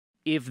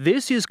If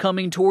this is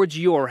coming towards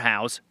your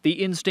house,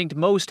 the instinct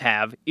most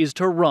have is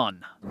to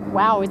run.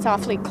 Wow, it's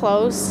awfully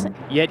close.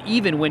 Yet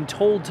even when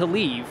told to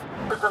leave,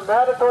 it's a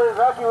mandatory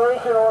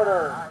evacuation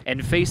order.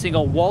 And facing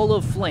a wall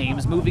of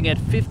flames moving at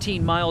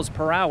 15 miles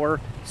per hour,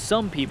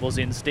 some people's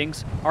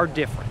instincts are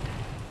different.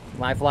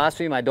 My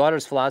philosophy, my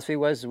daughter's philosophy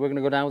was we're going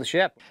to go down with the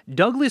ship.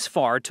 Douglas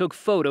Farr took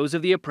photos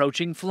of the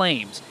approaching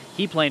flames.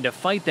 He planned to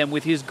fight them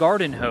with his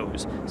garden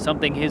hose,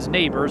 something his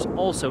neighbors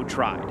also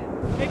tried.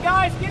 Hey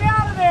guys, get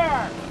out of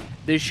there!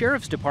 The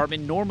sheriff's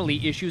department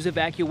normally issues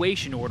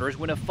evacuation orders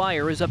when a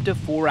fire is up to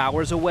 4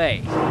 hours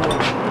away.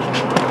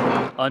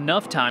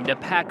 Enough time to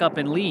pack up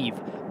and leave.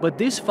 But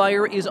this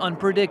fire is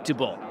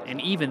unpredictable, and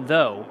even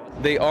though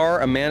they are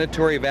a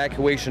mandatory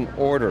evacuation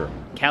order,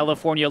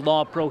 California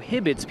law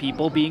prohibits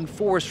people being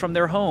forced from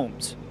their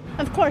homes.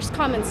 Of course,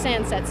 common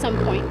sense at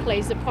some point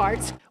plays a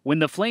part. When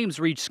the flames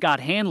reached Scott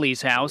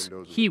Hanley's house,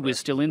 he was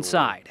still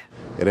inside.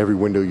 And every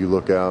window you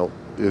look out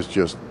is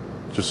just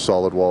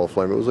solid wall of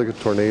flame. It was like a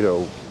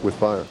tornado with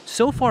fire.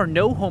 So far,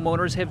 no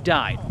homeowners have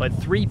died, but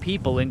 3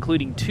 people,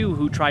 including 2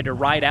 who tried to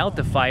ride out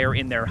the fire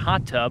in their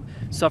hot tub,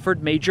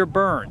 suffered major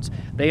burns.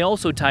 They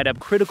also tied up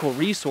critical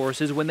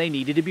resources when they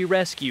needed to be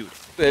rescued.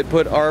 It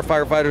put our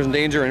firefighters in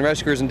danger and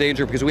rescuers in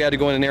danger because we had to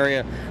go in an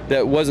area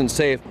that wasn't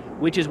safe.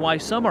 Which is why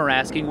some are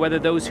asking whether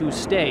those who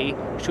stay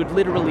should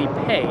literally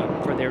pay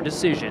for their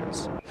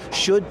decisions.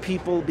 Should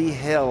people be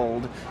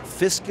held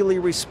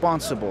fiscally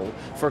responsible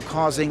for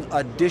causing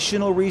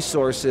additional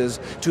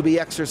resources to be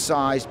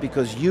exercised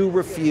because you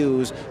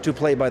refuse to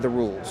play by the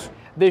rules?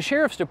 The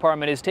sheriff's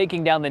department is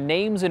taking down the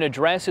names and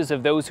addresses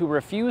of those who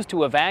refuse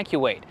to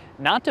evacuate,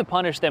 not to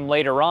punish them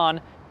later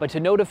on, but to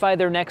notify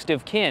their next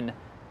of kin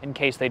in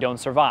case they don't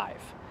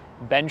survive.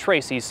 Ben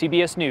Tracy,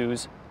 CBS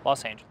News,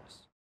 Los Angeles.